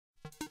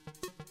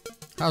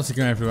How's it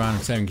going, everyone? I'm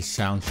Saving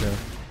Sound Show.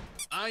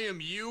 I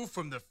am you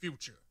from the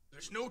future.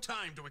 There's no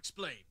time to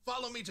explain.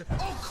 Follow me to—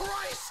 Oh,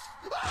 Christ!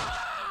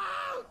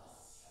 Ah!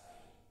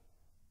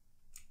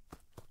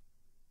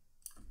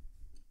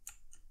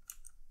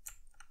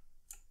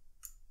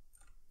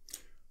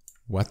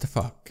 What the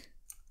fuck?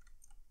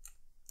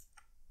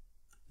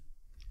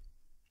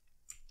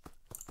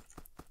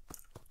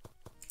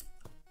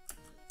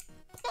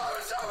 I'm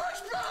in so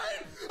much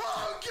pain!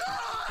 Oh,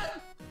 God!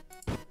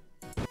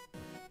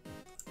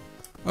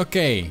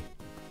 Okay.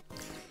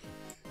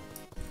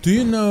 Do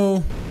you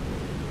know...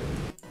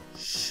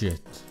 Shit.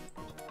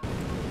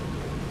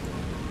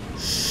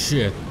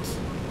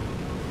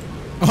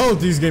 Oh,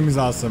 this game is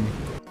awesome.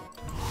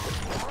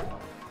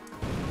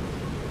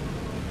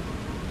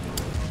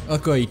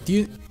 Okay,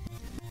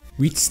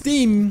 with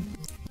Steam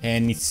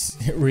and its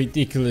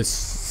ridiculous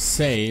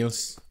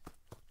sales,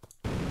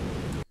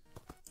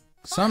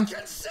 I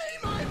can see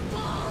my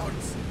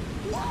bones!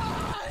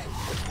 Why?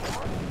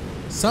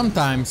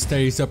 sometimes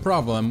there is a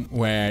problem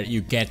where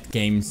you get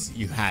games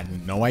you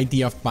had no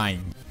idea of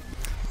buying.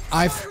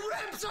 My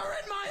ribs are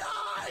in my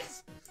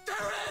eyes! They're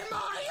in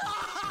my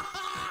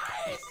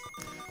eyes!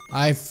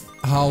 I've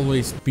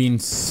always been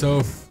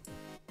so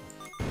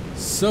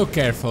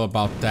careful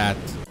about that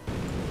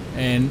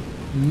and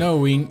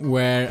knowing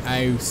where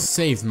I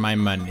saved my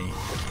money.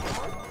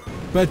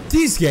 But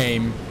this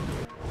game,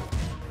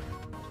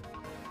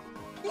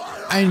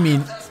 I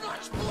mean,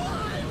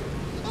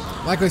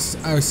 like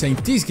I was saying,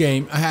 this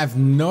game, I have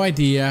no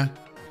idea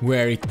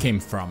where it came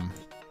from.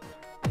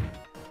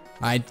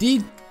 I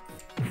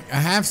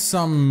have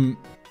some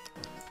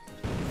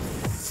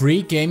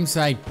free games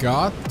I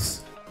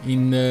got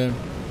in a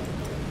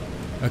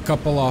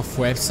couple of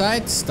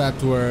websites that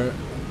were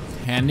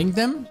handing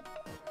them,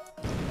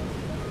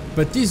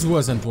 but this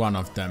wasn't one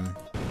of them.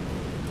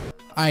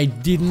 I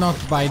did not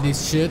buy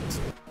this shit.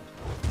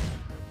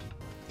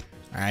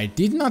 I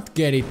did not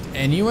get it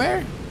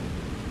anywhere.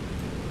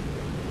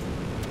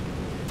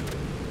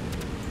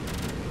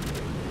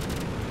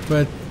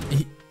 But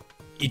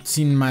it's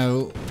in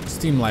my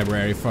Steam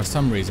library for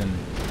some reason.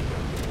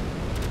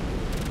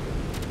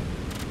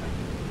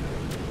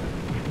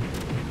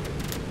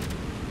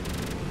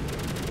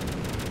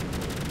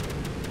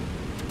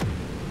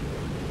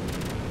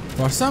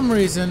 For some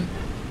reason,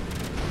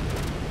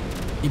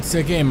 it's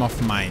a game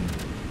of mine.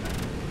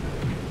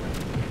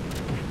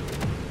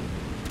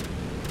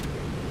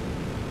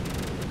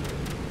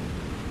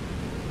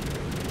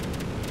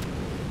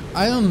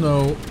 I don't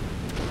know.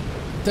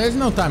 There's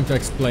no time to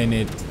explain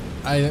it.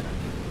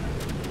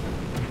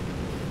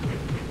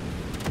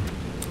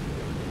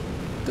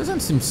 Doesn't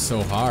seem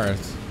so hard.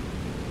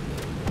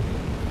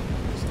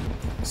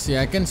 See,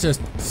 I can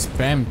just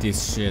spam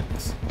this shit.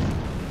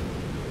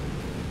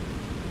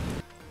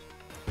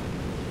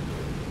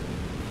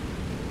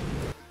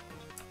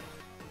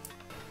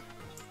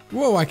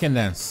 Whoa, I can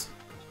dance.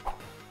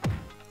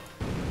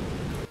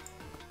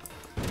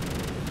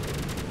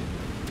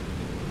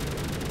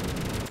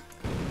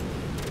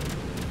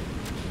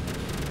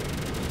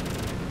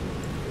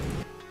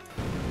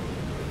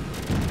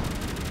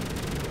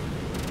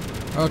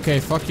 Okay,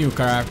 fuck you,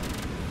 crap.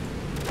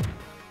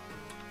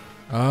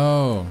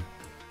 Oh.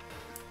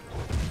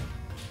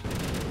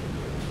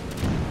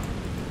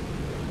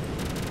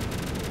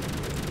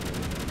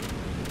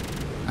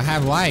 I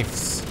have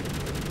lives.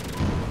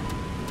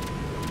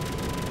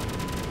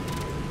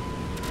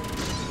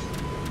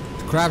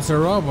 The crab's a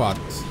robot.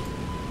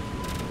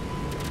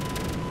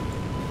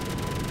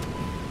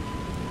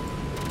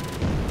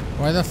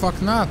 Why the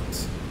fuck not?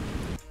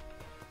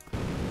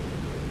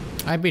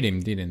 I beat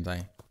him, didn't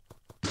I?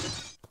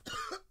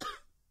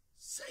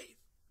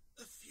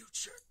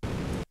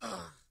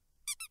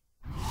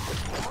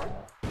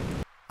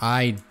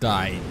 I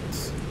died.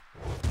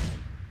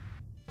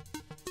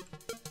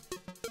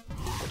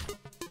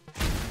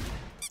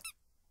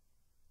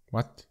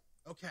 What?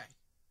 Okay.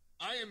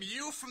 I am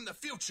you from the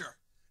future.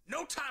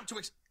 No time to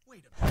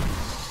wait a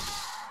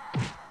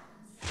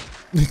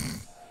minute.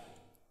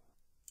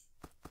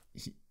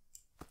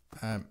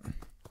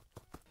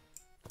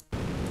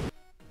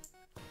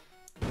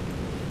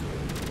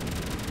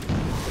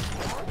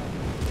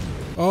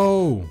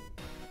 Oh.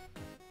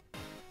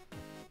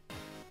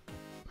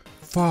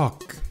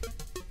 Fuck.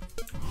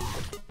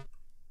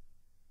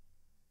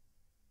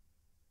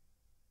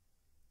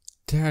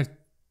 There are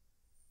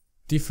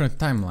different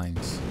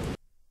timelines.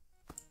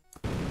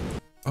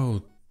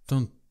 Oh,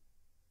 don't.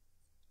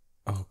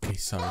 Okay,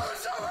 sorry.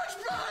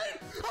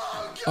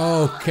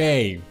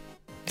 Okay,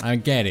 I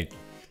get it.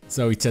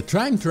 So it's a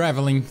time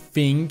traveling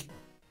thing,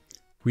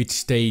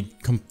 which they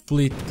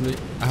completely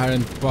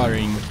aren't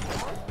bothering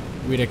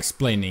with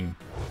explaining.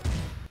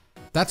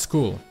 That's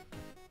cool.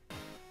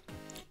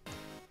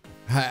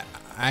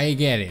 I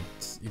get it.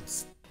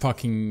 It's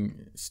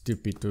fucking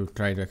stupid to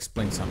try to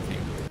explain something.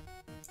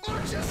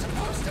 Aren't you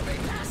supposed to be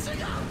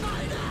passing out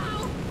by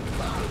now?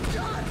 Oh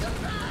God, the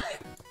pain!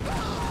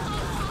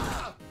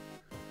 Ah!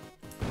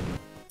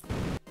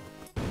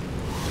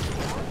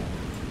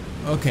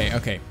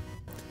 Okay.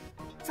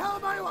 tell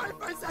my wife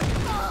I said.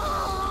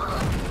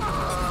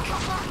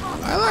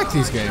 I like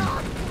this game.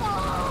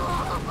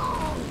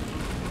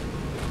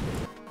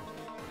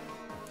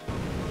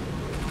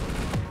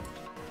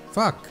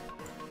 Fuck.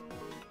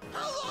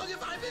 How long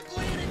have I been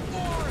bleeding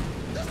for?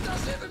 This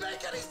doesn't even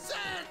make any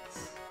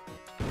sense.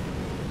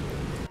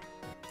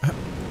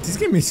 This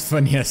game is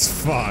funny as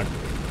fuck.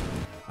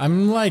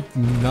 I'm like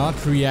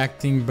not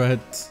reacting,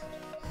 but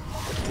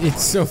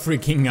it's so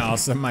freaking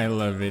awesome. I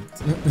love it.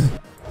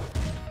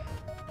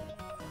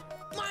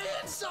 My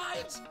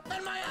insides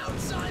and my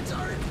outsides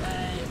are in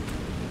pain.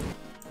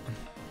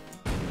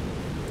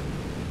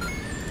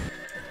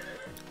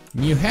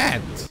 New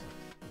hat.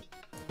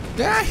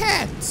 There are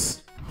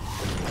hats.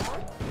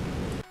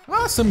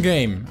 Awesome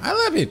game. I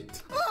love it.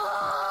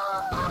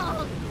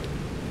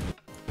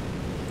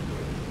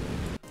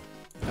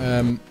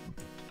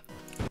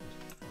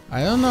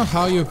 I don't know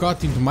how you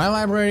got into my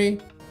library,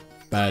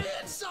 but My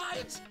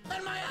insides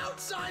and my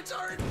outsides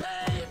are in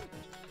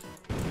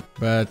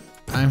pain.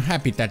 I'm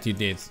happy that you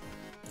did.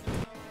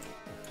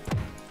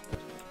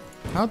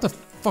 How the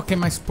fuck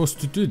am I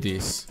supposed to do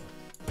this?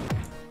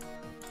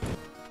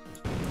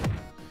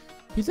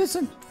 It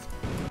doesn't...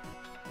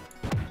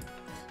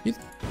 It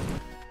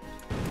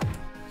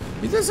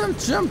doesn't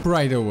jump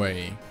right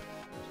away.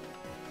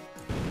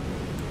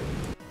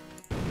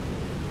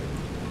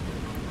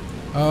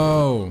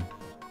 Oh.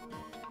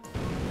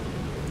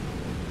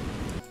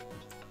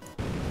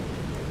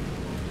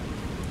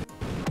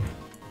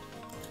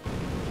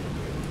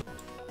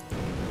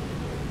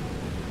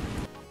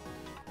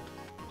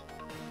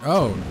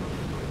 Oh.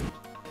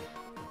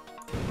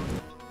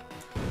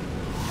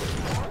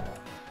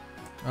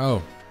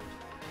 Oh.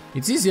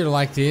 It's easier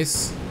like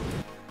this.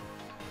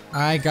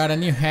 I got a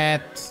new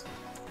hat.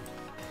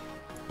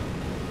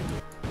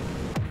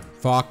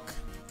 Fuck.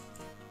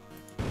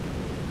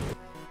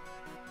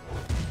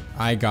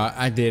 I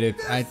did it.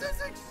 This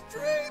is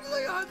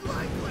extremely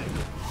unlikely.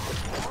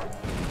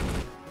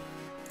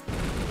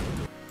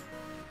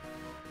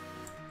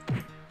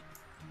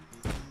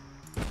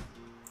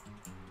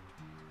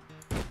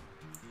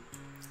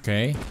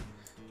 Okay.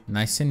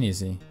 Nice and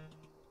easy.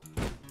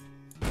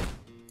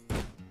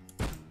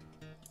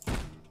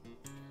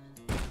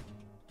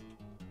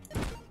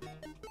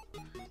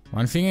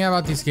 One thing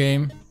about this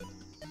game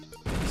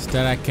is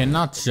that I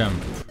cannot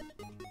jump.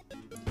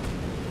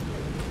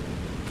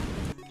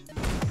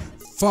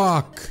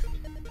 Fuck!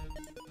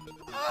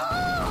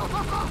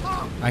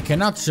 I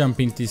cannot jump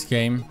in this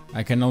game.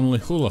 I can only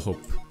hula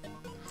hoop.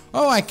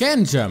 Oh, I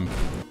can jump!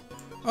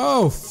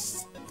 Oh!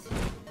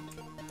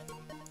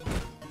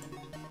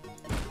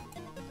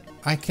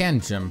 I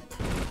can jump.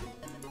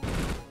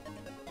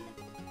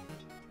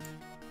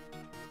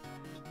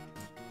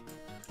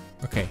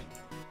 Okay.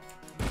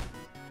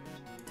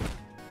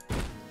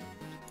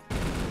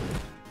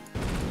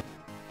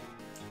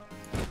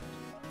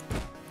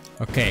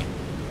 Okay.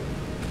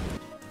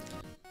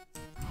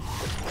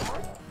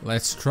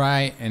 Let's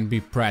try and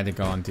be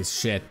practical on this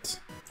shit.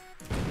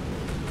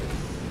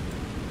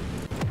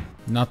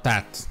 Not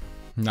that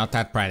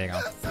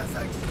practical. This is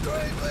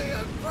extremely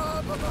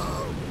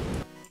improbable.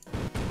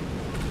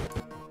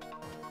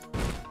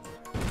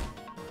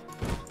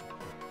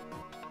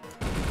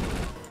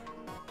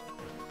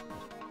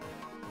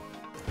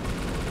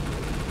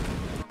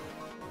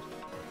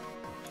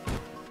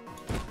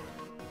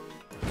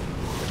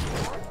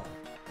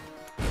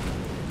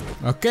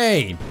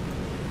 Okay.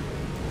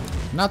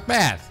 Not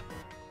bad.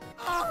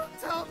 I'll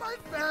tell my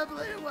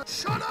family what.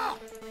 Shut up!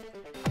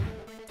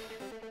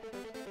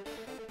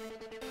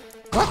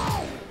 What?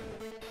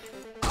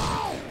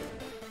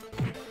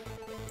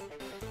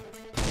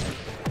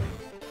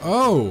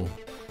 Oh.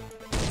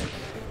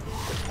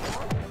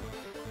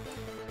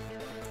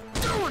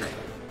 Doing it!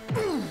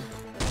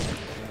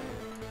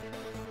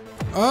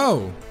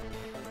 Oh.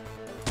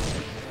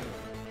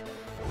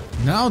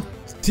 Now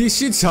this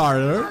shit's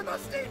harder. I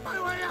must eat my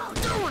way out.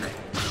 Doing it!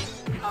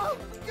 Oh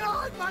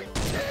God, my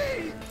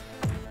teeth!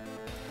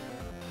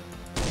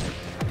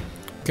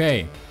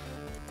 Okay.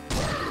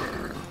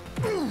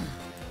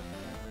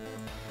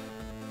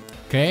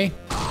 Okay.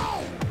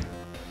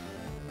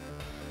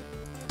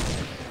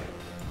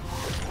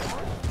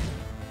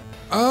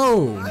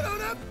 Oh. I don't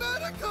have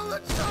medical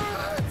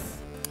insurance.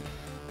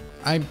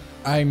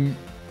 I'm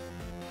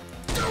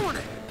Doing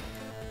it!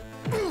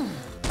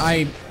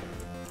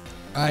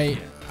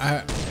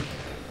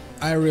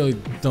 I really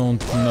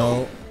don't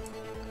know.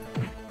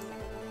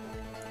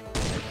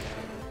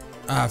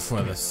 Ah,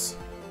 for this.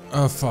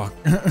 Oh fuck.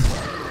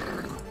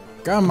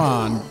 Come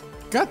on.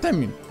 God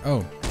damn it.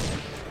 Oh.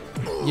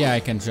 Yeah, I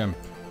can jump.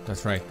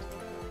 That's right.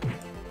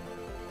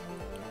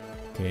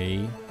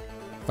 Okay.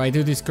 If I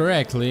do this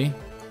correctly.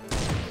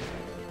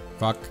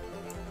 Fuck.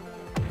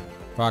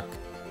 Fuck.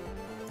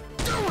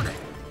 Doing it!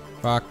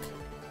 Fuck.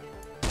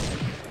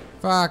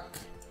 Fuck.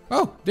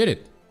 Oh, did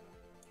it.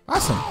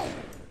 Awesome.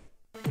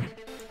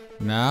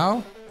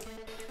 Now.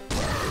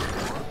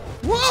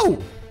 Whoa!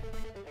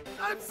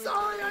 I'm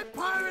sorry I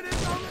pirated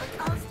Roller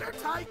Coaster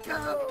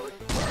Tycoon!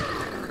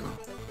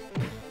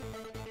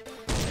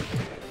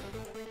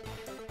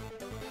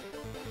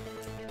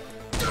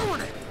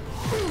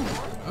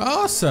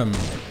 Awesome.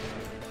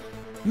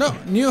 No,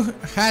 new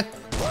hat.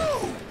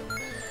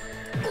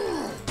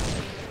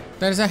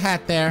 There's a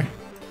hat there.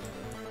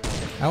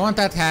 I want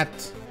that hat.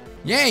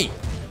 Yay!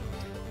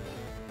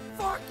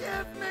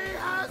 Forgive me,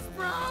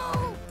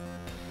 Hasbro!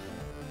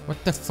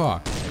 What the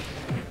fuck?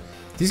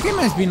 This game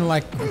has been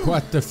like,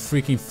 what the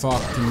freaking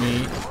fuck to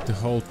me the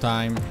whole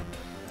time.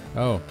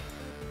 Oh.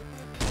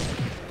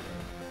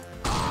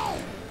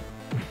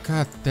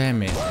 God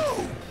damn it.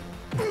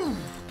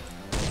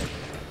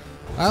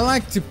 I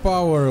like the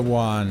power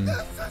one. This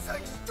is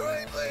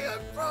extremely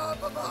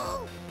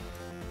improbable!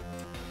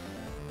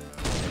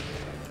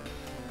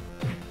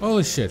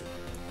 Holy shit.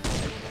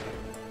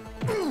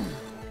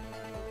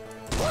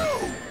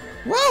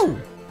 Whoa!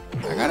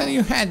 I got a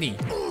new handy.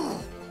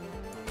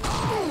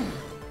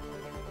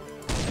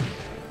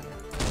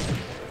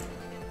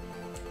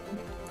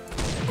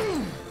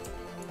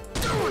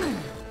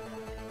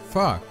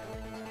 Fuck.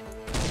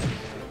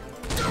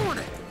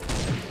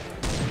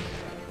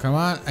 Come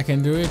on, I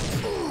can do it.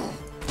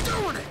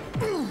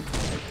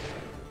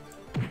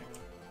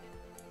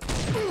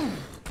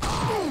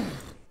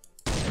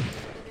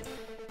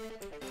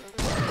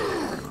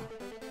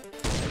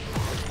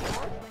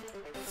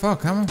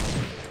 Fuck, how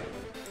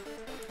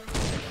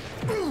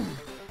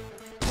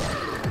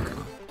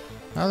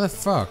the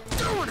fuck?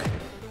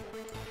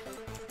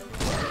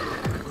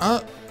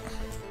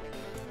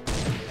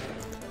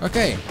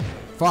 Okay.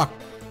 Fuck.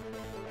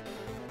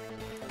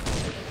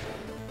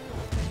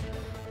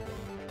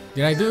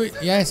 Did I do it?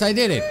 Yes, I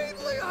did it.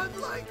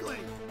 Unlikely.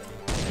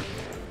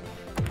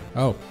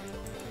 Oh.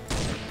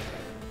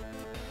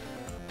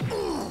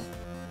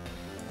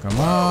 Come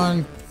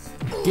on.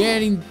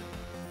 Get in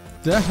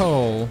the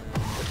hole.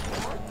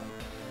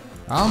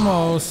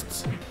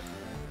 Almost.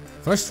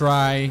 First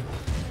try.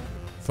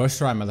 First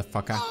try,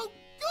 motherfucker. Oh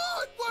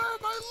God, where are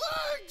my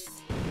legs?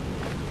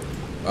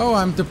 Oh,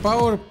 I'm the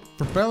power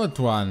propellant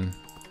one.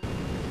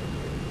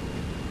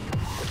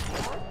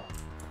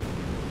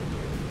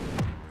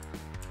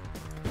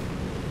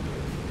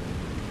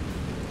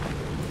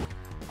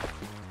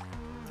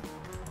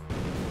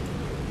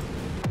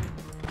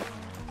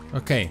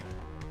 Okay.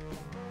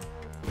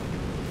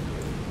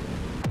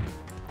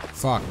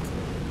 Fuck.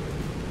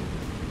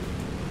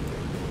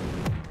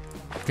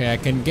 Okay, I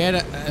can get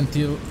it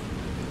until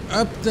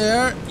up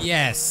there.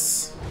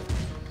 Yes.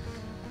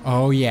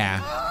 Oh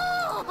yeah.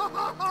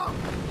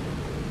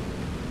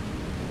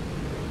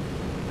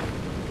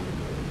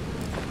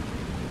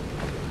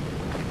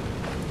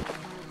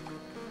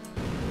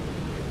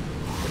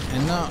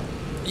 And now,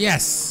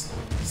 yes.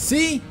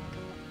 See?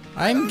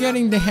 I'm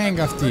getting the hang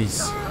of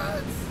this.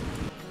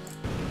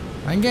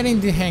 I'm getting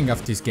the hang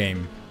of this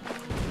game.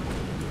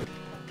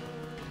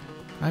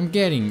 I'm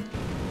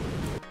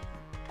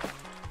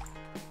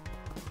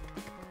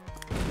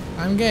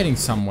getting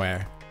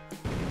somewhere.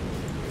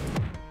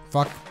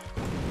 Fuck.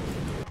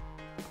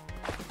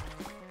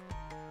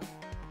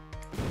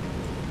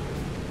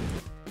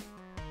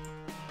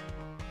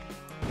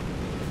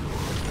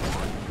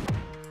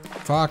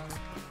 Fuck.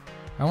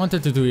 I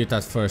wanted to do it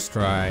at first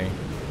try.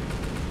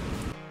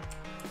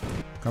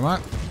 Come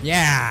on.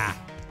 Yeah!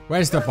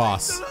 Where's the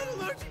boss? I'm not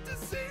allergic to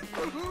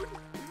seafood.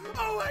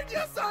 Oh, and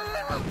yes, I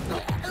am.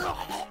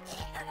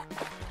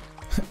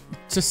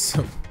 Just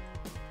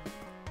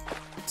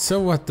so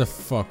what the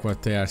fuck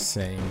what they are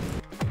saying?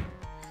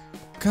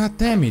 God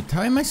damn it,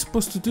 how am I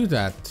supposed to do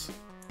that?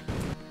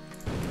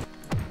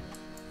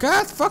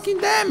 God fucking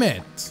damn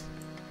it!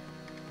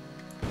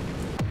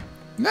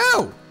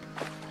 No!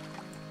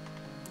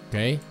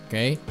 Okay.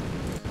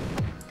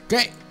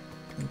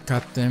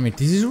 God damn it,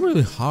 this is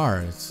really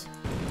hard.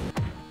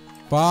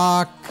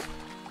 Fuck.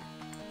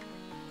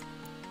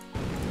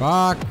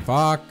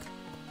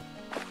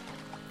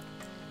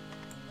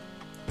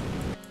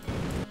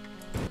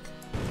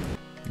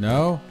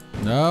 No.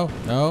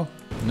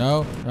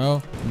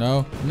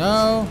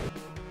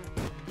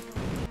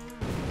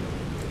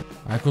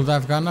 I could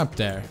have gone up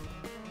there.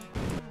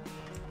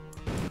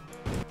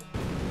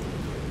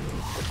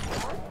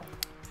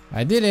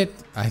 I did it.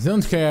 I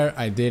don't care.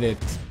 I did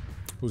it.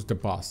 Who's the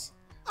boss?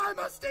 I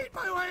must eat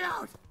my way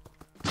out.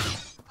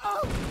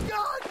 Oh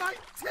God, my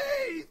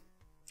teeth!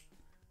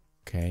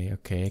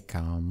 Okay.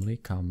 Calmly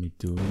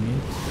doing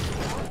it.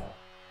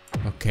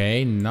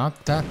 Okay,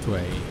 not that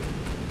way.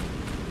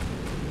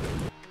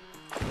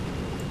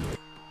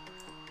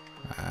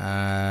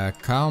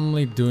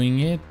 Calmly doing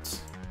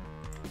it.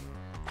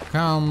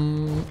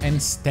 Calm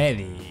and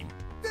steady.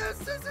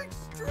 This is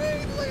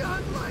extremely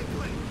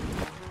unlikely.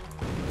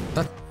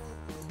 That.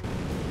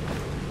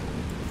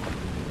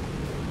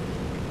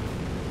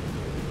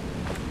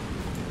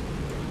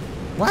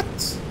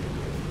 What?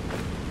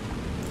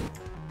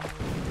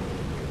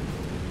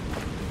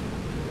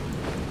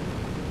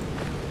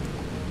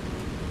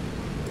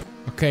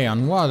 Okay,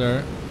 on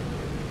water.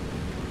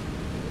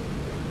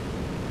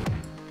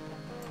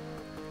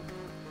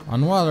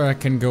 On water I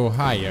can go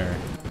higher.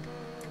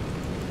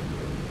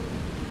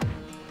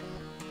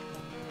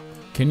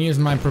 Can use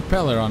my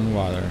propeller on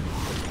water.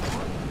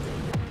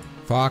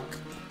 Fuck.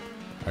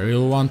 I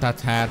really want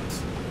that hat.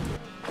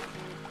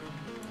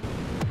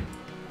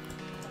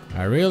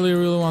 I really,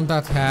 really want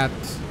that hat.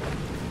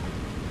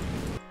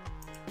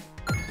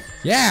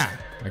 Yeah!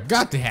 I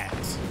got the hat!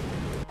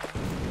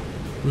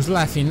 Who's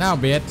laughing now,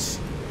 bitch?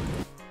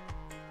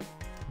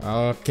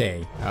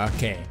 Okay,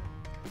 okay.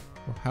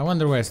 I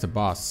wonder where's the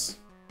boss.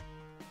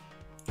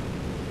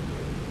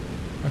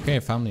 Okay, I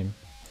found him.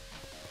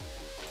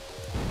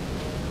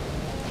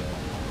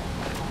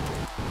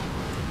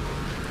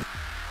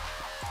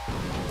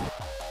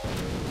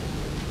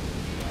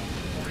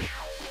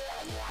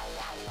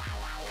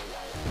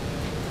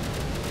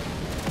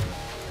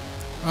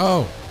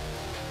 Oh!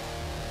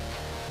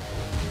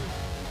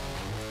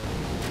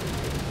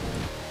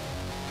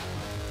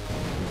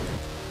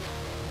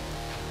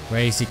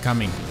 Where is he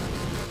coming?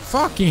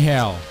 Fucking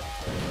hell!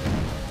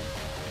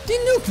 They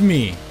nuked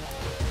me!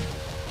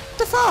 What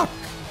the fuck?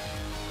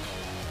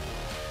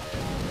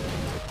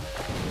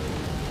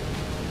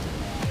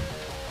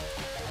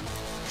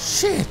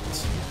 Shit!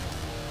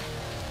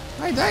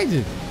 I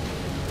died.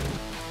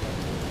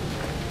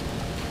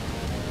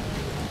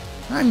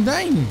 I'm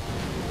dying.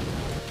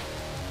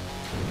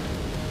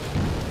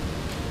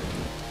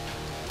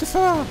 The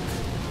fuck?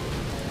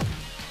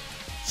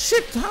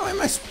 Shit, how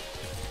am I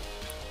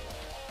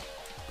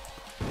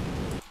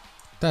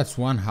That's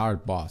one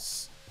hard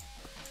boss.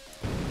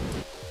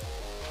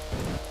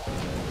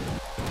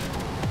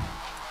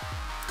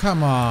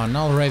 Come on,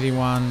 already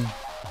one.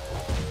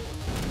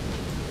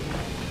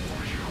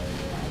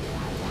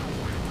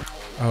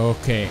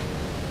 Okay.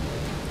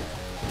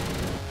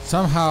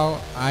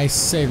 Somehow I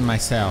saved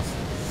myself.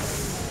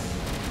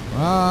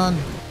 One.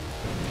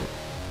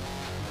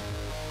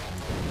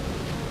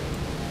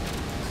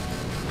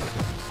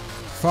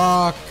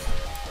 Fuck.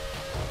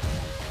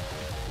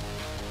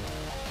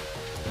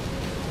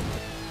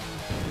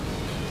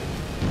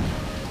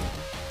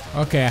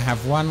 Okay, I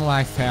have one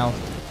life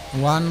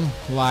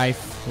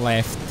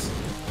left.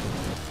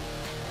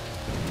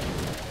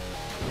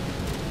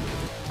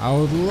 I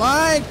would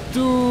like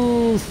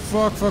to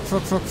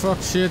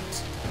fuck shit.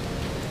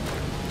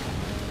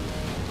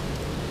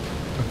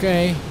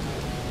 Okay.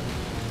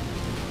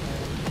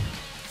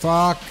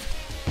 Fuck.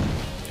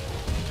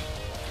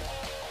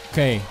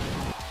 Okay.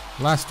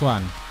 Last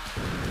one.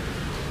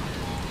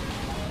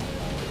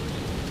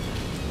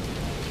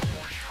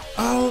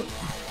 Oh.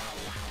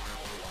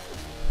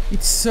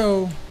 It's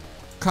so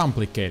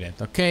complicated,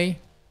 okay?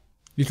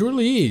 It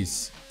really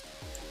is.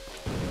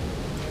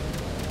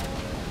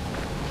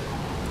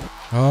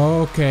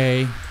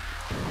 Okay.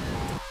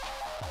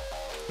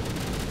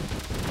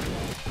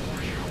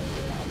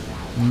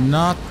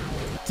 Not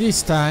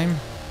this time.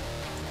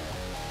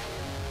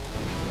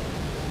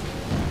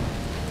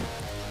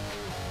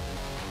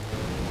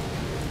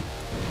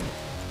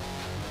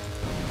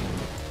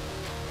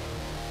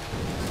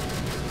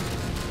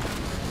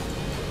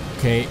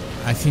 Okay,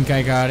 I think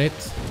I got it.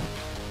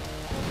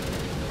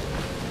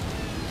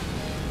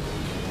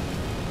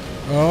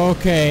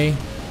 Okay.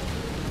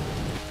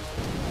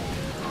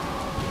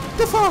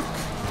 The fuck?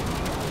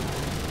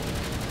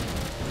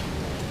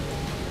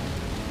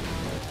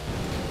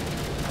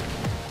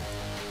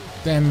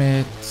 Damn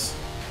it.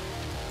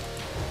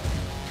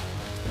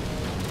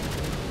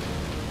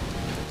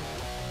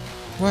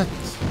 What?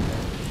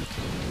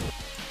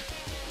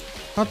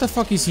 How the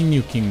fuck is he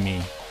nuking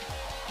me?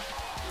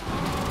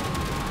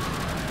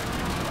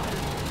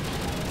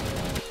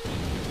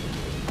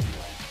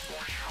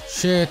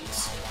 Shit.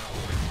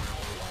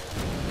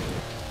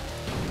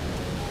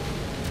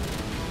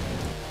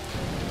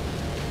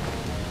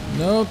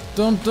 No,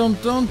 don't. No.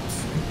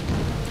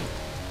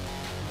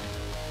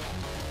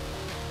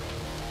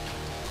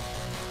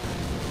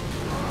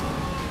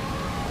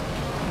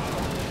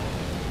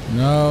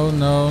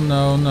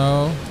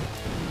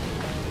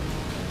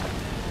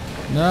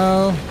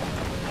 No.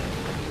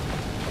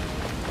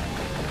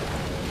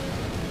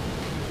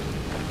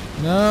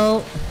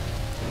 No.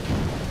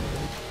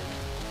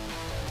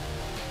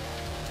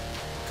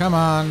 Come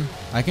on,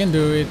 I can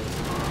do it.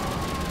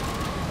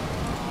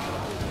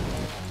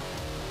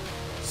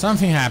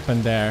 Something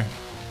happened there.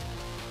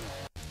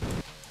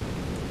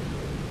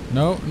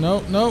 No.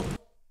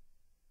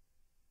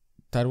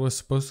 That was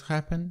supposed to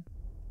happen?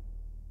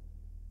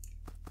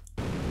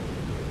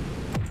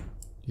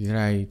 Did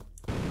I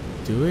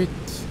do it?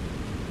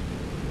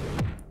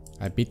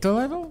 I beat the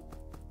level?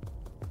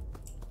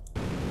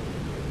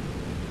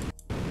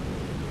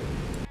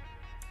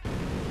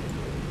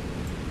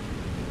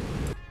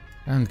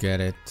 I don't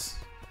get it.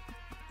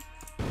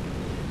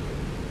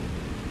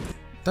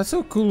 That's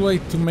a cool way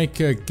to make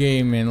a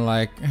game in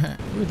like,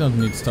 we don't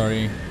need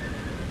story.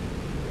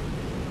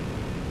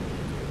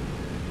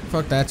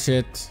 Fuck that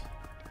shit.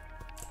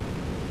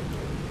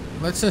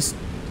 Let's just,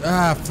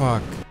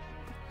 fuck.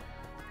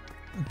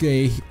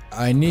 Okay,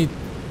 I need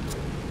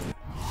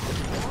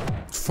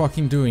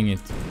fucking doing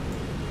it.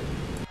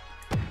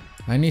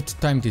 I need to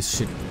time this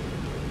shit.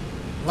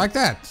 Like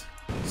that.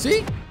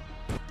 See?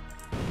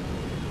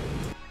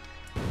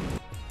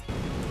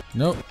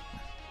 Nope.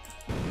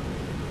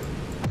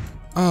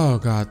 Oh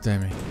god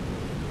damn it.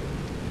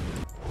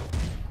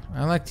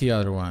 I like the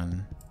other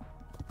one.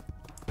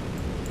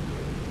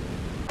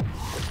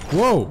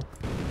 Whoa!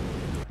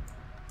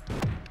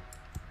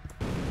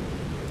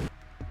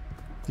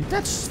 Did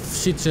that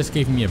shit just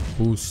give me a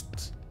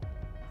boost?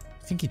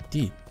 I think it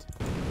did.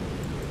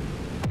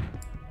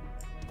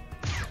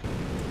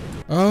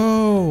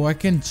 Oh, I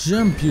can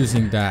jump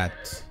using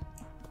that.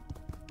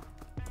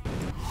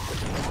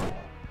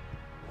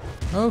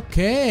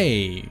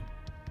 Okay.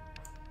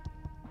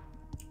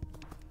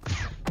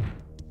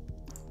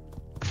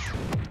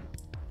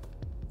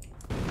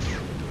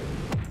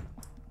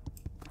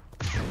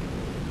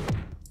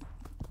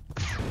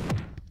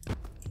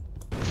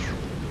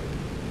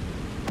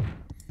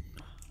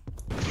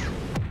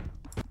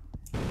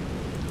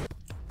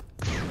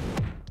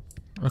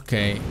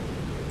 Okay.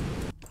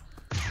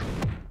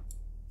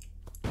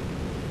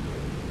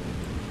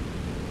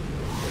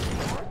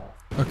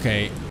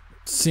 Okay,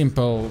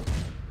 simple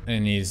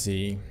and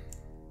easy.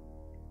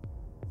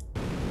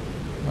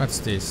 What's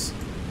this?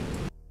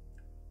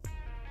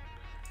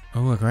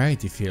 Oh, a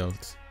gravity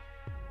field.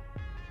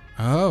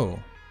 Oh.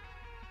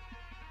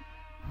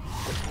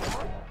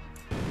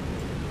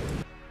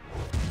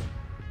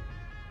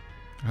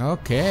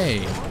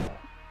 Okay.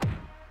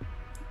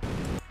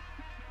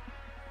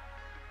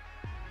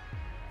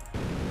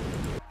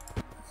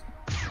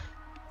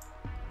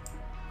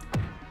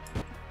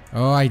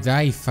 Oh, I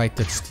die if I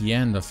touch the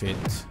end of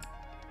it.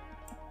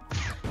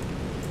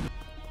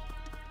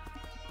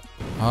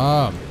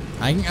 Oh,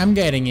 I'm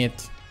getting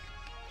it.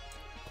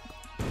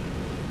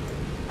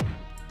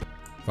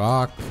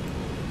 Fuck.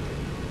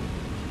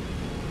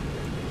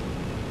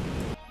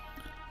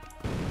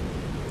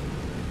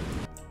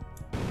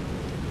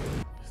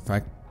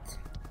 Fuck.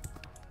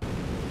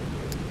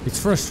 It's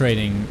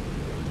frustrating.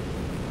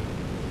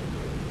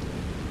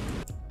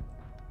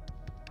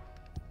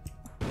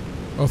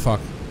 Oh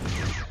fuck.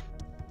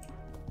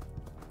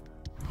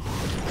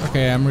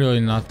 Okay, I'm really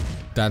not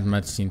that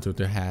much into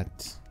the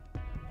hat.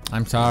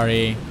 I'm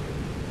sorry.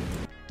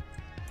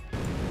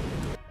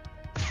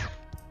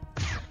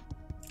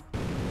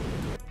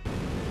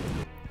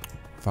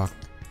 Fuck.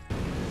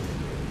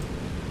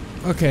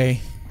 Okay.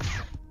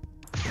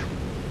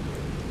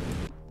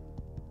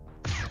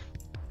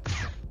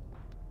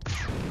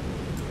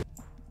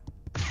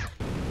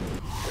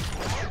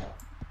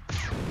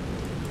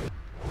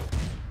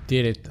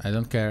 Did it. I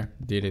don't care.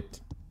 Did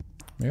it.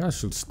 Maybe I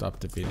should stop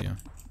the video.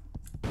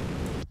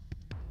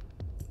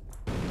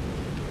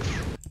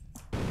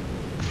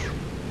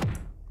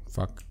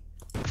 Fuck.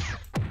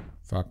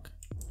 Fuck.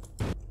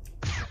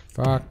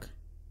 Fuck.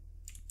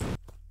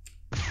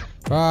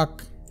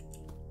 Fuck.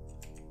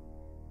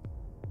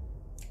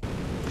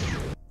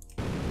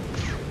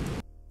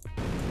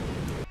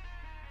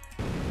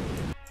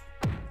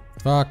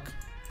 Fuck.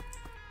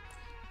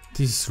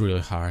 This is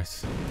really hard.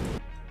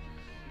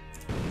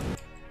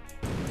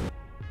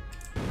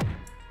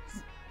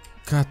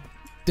 God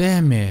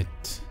damn it.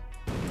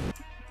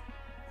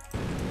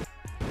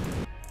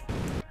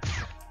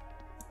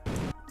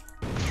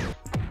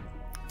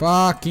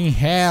 Fucking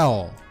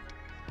hell.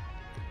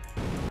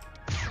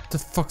 What the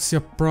fuck's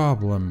your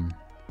problem?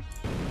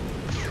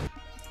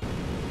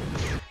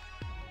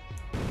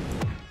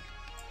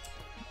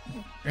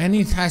 And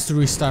it has to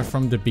restart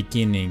from the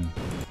beginning.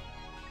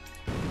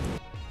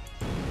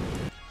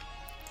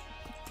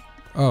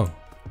 Oh.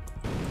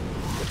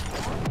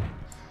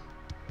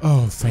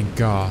 Oh, thank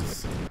God.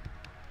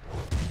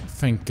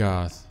 Thank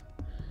God.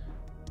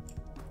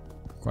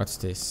 What's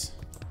this?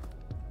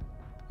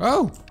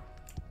 Oh!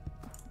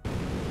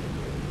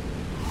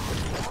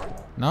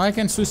 Now I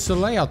can switch the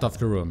layout of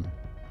the room.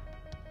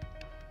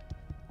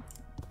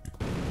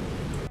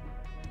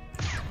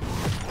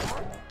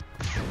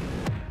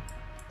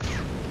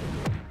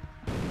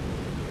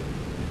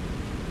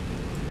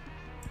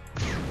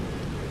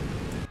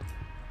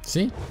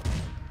 See?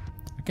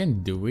 I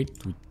can do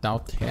it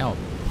without help.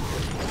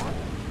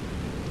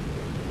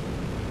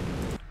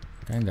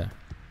 Kinda.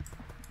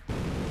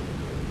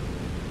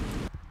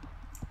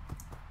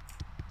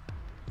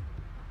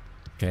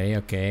 Okay,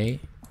 okay.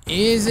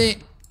 Easy.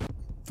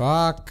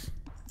 Fuck.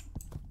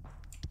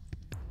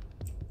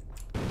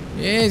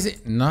 Easy.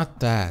 Not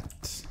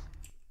that.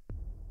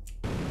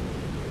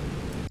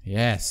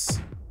 Yes.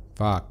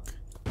 Fuck.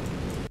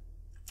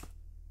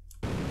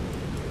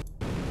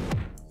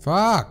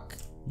 Fuck.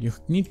 You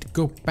need to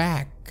go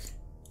back.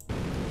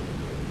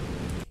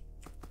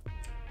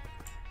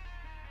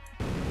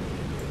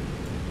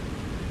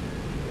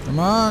 Come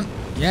on.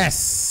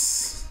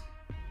 Yes.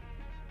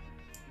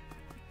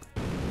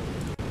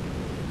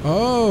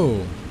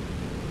 Oh.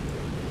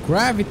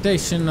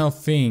 Gravitational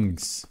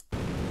things.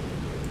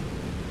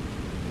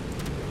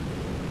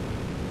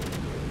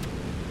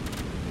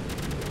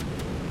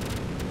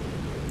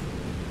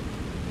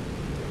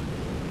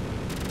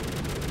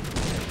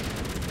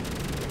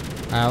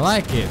 I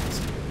like it.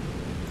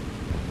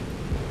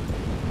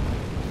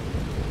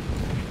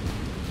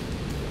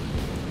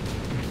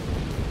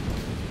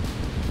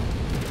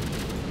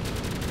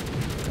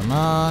 Come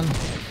on.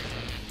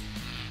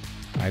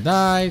 I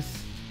died.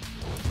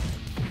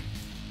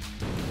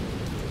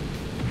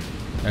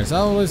 There's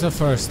always a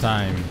first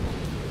time.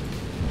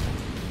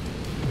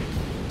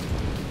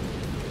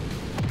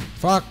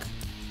 Fuck.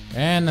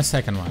 And a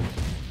second one.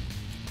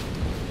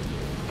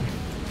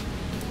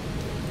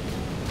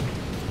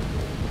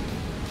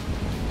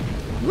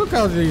 Look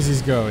how this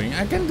is going.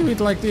 I can do it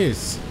like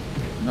this.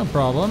 No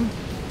problem.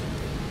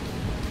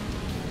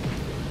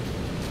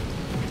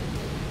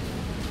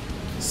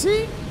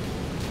 See?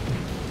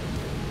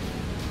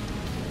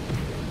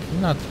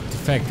 Not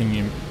affecting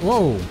him.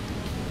 Whoa!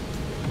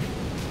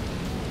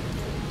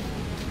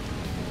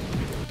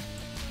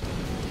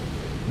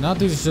 Now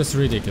this is just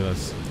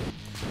ridiculous.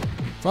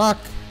 Fuck!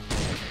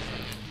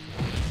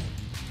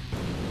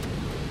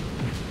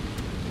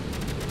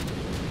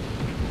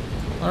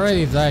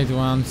 Already died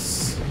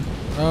once.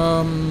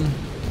 I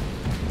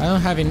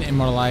don't have any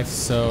more life,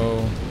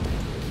 so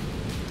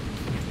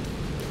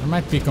I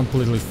might be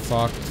completely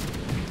fucked.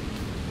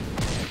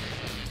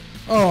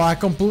 Oh, I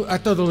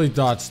totally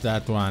dodged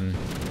that one.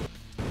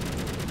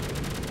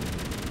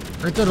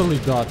 I totally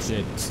dodged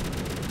it.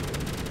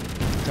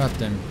 Got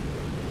them.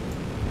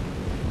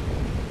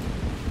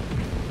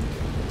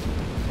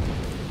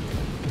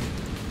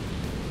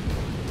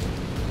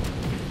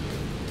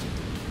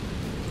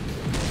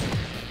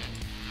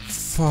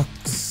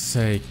 Fuck's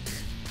sake.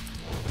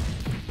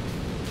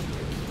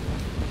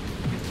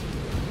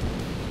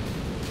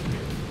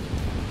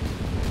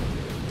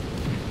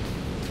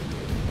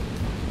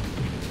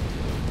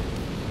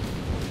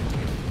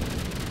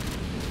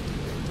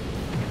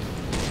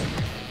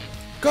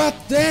 God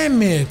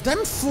damn it!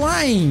 I'm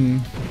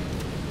flying!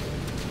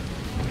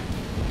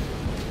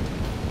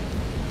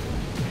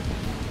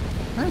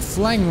 I'm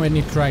flying when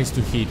he tries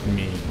to hit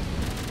me.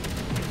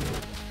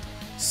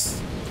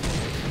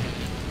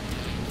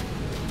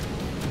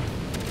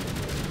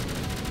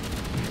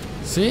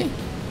 See?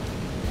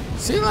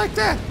 See, like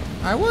that?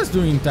 I was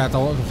doing that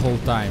all the whole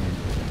time.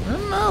 I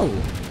don't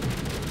know.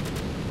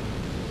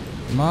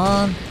 Come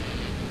on.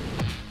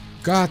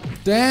 God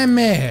damn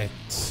it!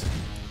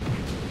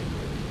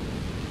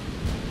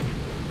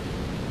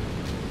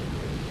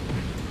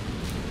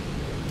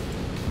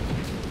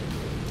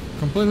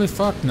 Completely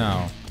fucked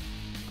now.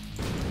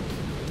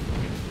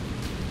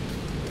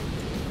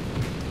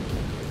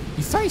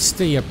 If I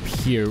stay up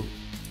here,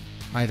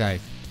 I died.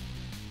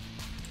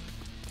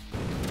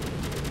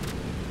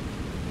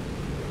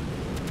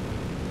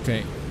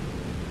 Okay.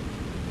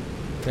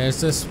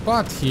 There's a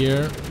spot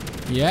here.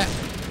 Yeah.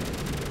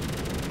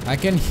 I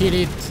can hit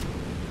it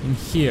in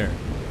here.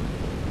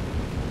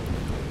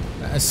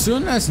 As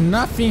soon as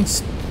nothing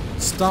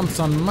stomps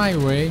on my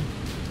way.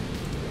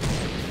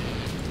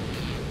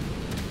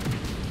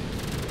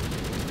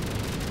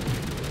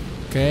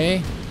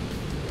 Okay.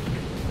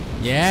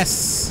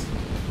 Yes.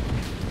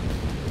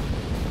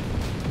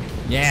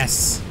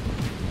 Yes.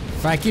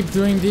 If I keep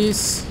doing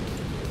this.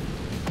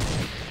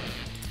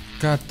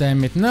 God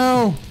damn it.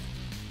 No.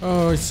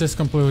 Oh, it's just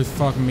completely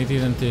fucked me,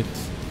 didn't it?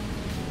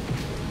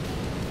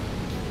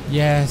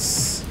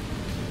 Yes.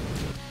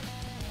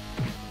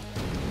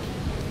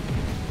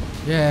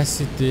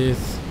 Yes, it did.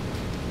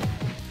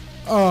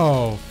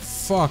 Oh,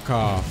 fuck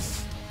off.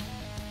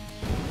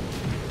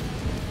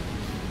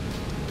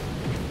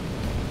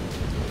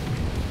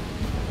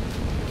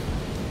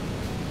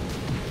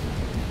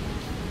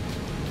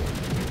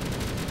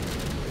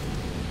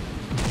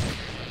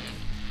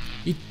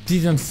 It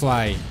didn't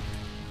fly.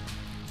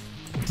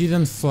 It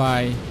didn't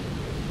fly.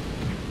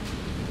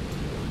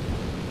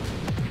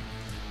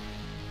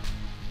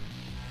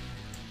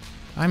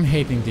 I'm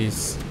hating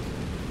this.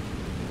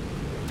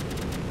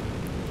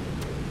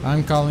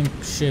 I'm calling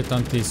shit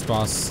on this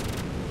boss.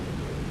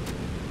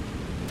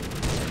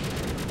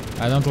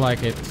 I don't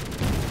like it.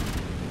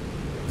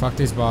 Fuck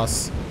this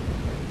boss.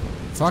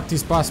 Fuck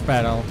this boss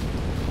battle.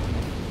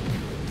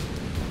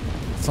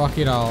 Fuck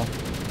it all.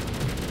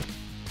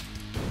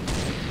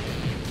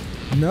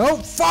 No,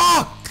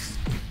 fuck!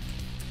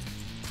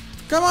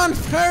 Come on,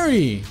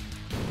 hurry!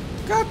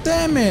 God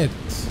damn it!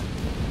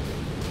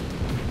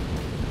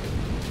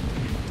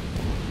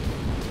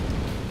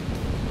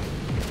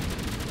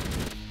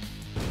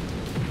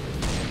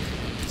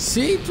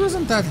 See, it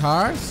wasn't that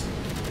hard.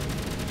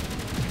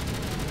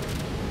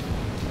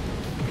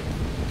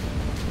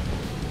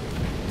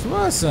 It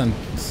wasn't.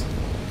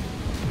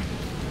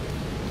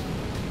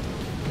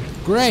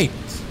 Great.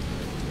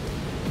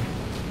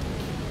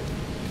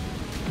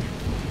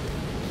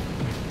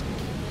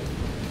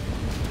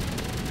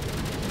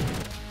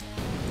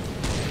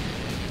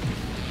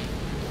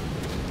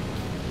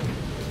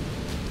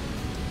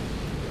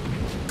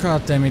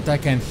 God damn it, I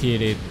can't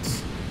hit it.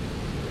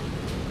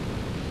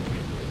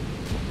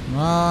 Come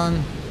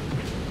on.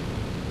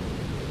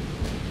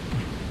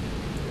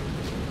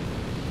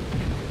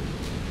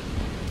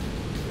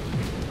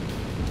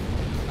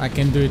 I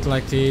can do it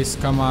like this.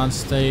 Come on,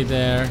 stay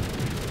there.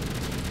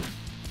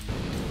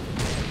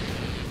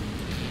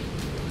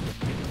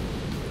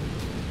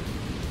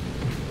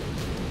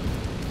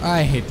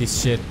 I hate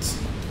this shit.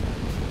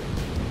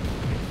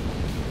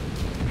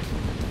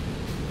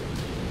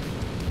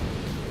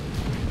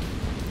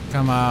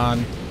 Come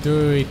on,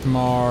 do it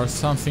more,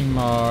 something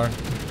more.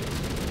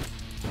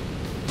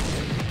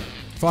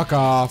 Fuck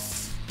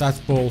off. That's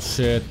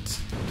bullshit.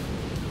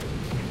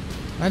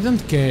 I don't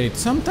care.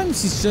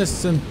 Sometimes it's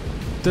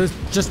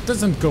just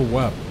doesn't go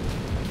up.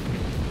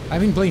 I've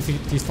been playing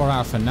this for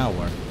half an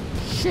hour.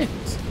 Shit.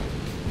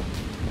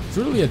 It's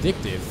really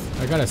addictive,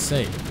 I gotta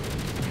say.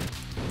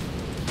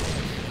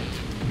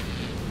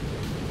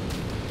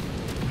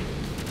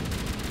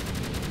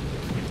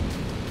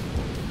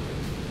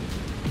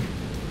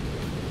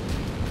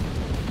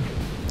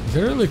 It's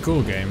a really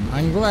cool game.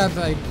 I'm glad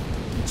I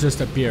just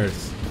appeared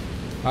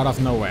out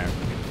of nowhere.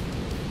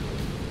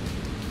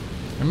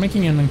 I'm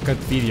making an uncut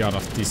video out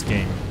of this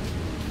game.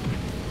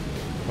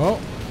 Oh.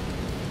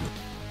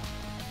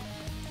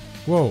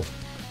 Whoa.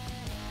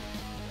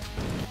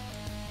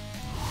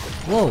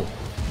 Whoa.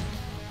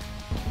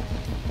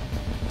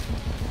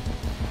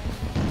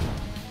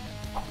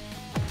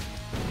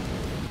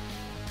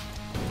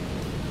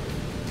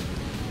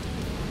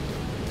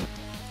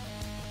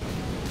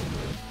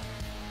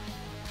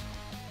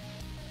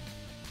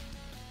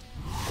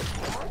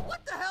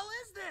 What the hell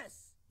is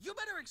this? You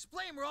better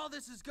explain where all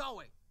this is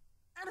going.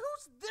 And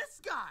who's this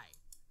guy?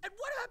 And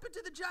what happened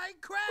to the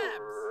giant crabs?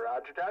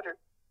 Roger, Dodger.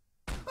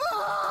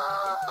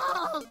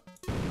 Ah!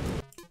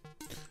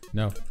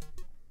 No.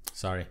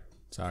 Sorry.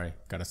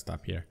 Gotta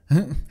stop here.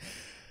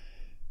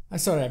 I'm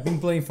sorry, I've been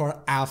playing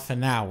for half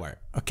an hour.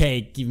 Okay,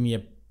 give me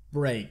a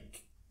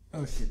break.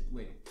 Oh shit,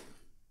 wait.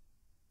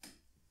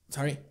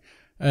 Sorry.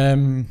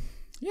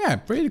 Yeah,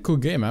 pretty cool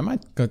game. I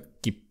might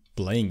keep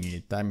playing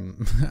it.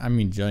 I'm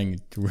enjoying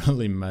it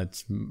really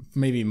much.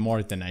 Maybe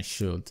more than I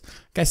should.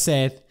 Like I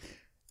said,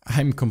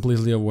 I'm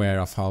completely aware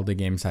of all the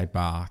games I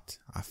bought,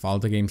 of all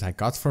the games I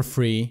got for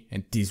free,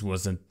 and this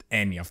wasn't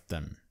any of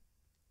them.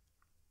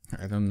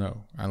 I don't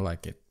know. I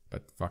like it,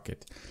 but fuck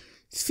it.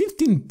 It's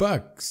 15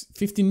 bucks,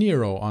 15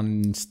 euro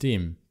on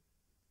Steam.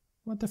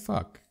 What the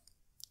fuck?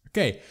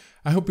 Okay,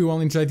 I hope you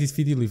all enjoyed this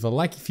video. Leave a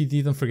like if you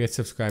did. Don't forget to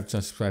subscribe to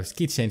unsubscribe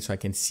keychain so I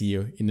can see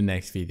you in the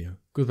next video.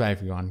 Goodbye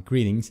everyone.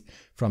 Greetings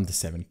from the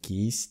 7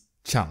 Keys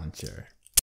Challenger.